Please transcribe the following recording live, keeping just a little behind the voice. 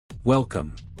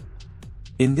Welcome.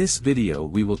 In this video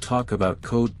we will talk about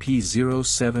code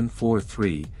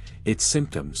P0743, its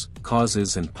symptoms,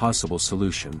 causes and possible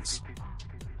solutions.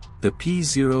 The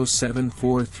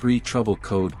P0743 trouble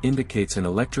code indicates an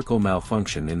electrical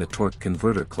malfunction in the torque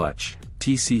converter clutch,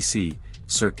 TCC,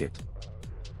 circuit.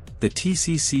 The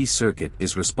TCC circuit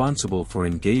is responsible for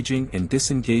engaging and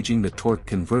disengaging the torque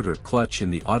converter clutch in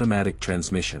the automatic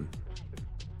transmission.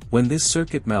 When this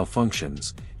circuit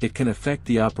malfunctions, it can affect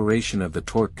the operation of the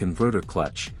torque converter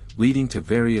clutch, leading to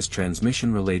various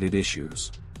transmission-related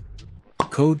issues.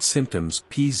 Code symptoms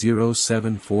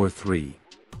P0743.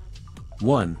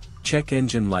 1. Check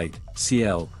engine light,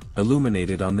 CL,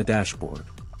 illuminated on the dashboard.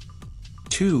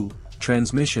 2.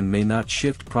 Transmission may not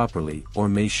shift properly or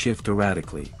may shift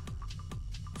erratically.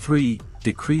 3.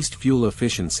 Decreased fuel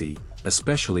efficiency,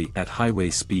 especially at highway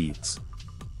speeds.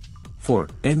 4.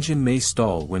 Engine may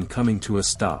stall when coming to a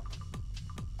stop.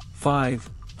 5.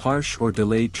 Harsh or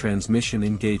delayed transmission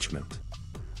engagement.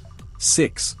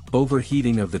 6.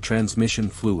 Overheating of the transmission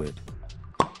fluid.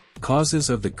 Causes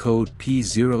of the code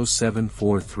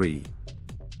P0743.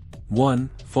 1.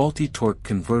 Faulty torque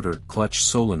converter clutch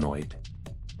solenoid.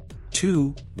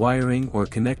 2. Wiring or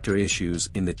connector issues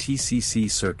in the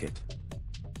TCC circuit.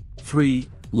 3.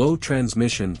 Low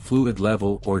transmission fluid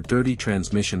level or dirty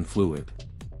transmission fluid.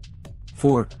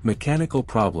 4. Mechanical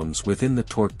problems within the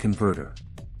torque converter.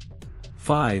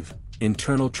 5.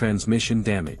 Internal transmission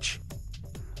damage.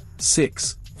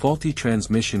 6. Faulty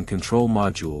transmission control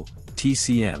module,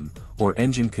 TCM, or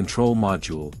engine control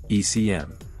module, ECM.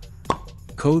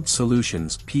 Code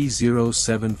solutions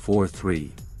P0743.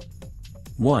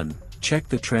 1. Check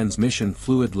the transmission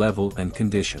fluid level and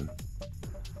condition.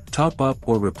 Top up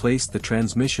or replace the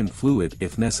transmission fluid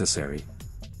if necessary.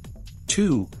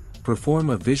 2. Perform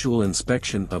a visual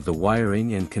inspection of the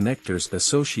wiring and connectors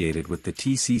associated with the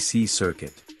TCC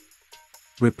circuit.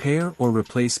 Repair or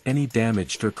replace any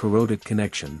damaged or corroded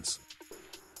connections.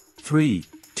 3.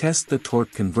 Test the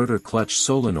torque converter clutch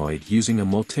solenoid using a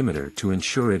multimeter to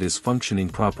ensure it is functioning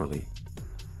properly.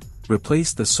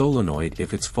 Replace the solenoid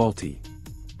if it's faulty.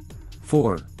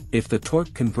 4. If the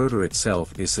torque converter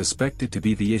itself is suspected to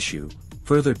be the issue,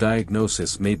 further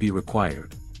diagnosis may be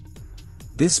required.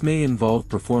 This may involve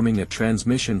performing a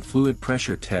transmission fluid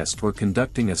pressure test or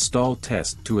conducting a stall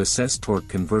test to assess torque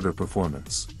converter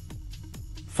performance.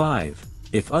 5.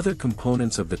 If other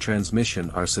components of the transmission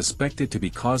are suspected to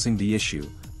be causing the issue,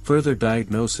 further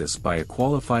diagnosis by a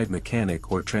qualified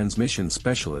mechanic or transmission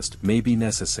specialist may be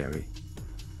necessary.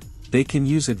 They can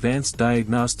use advanced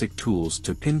diagnostic tools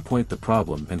to pinpoint the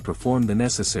problem and perform the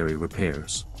necessary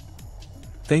repairs.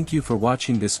 Thank you for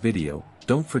watching this video.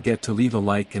 Don't forget to leave a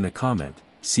like and a comment.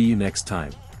 See you next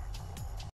time.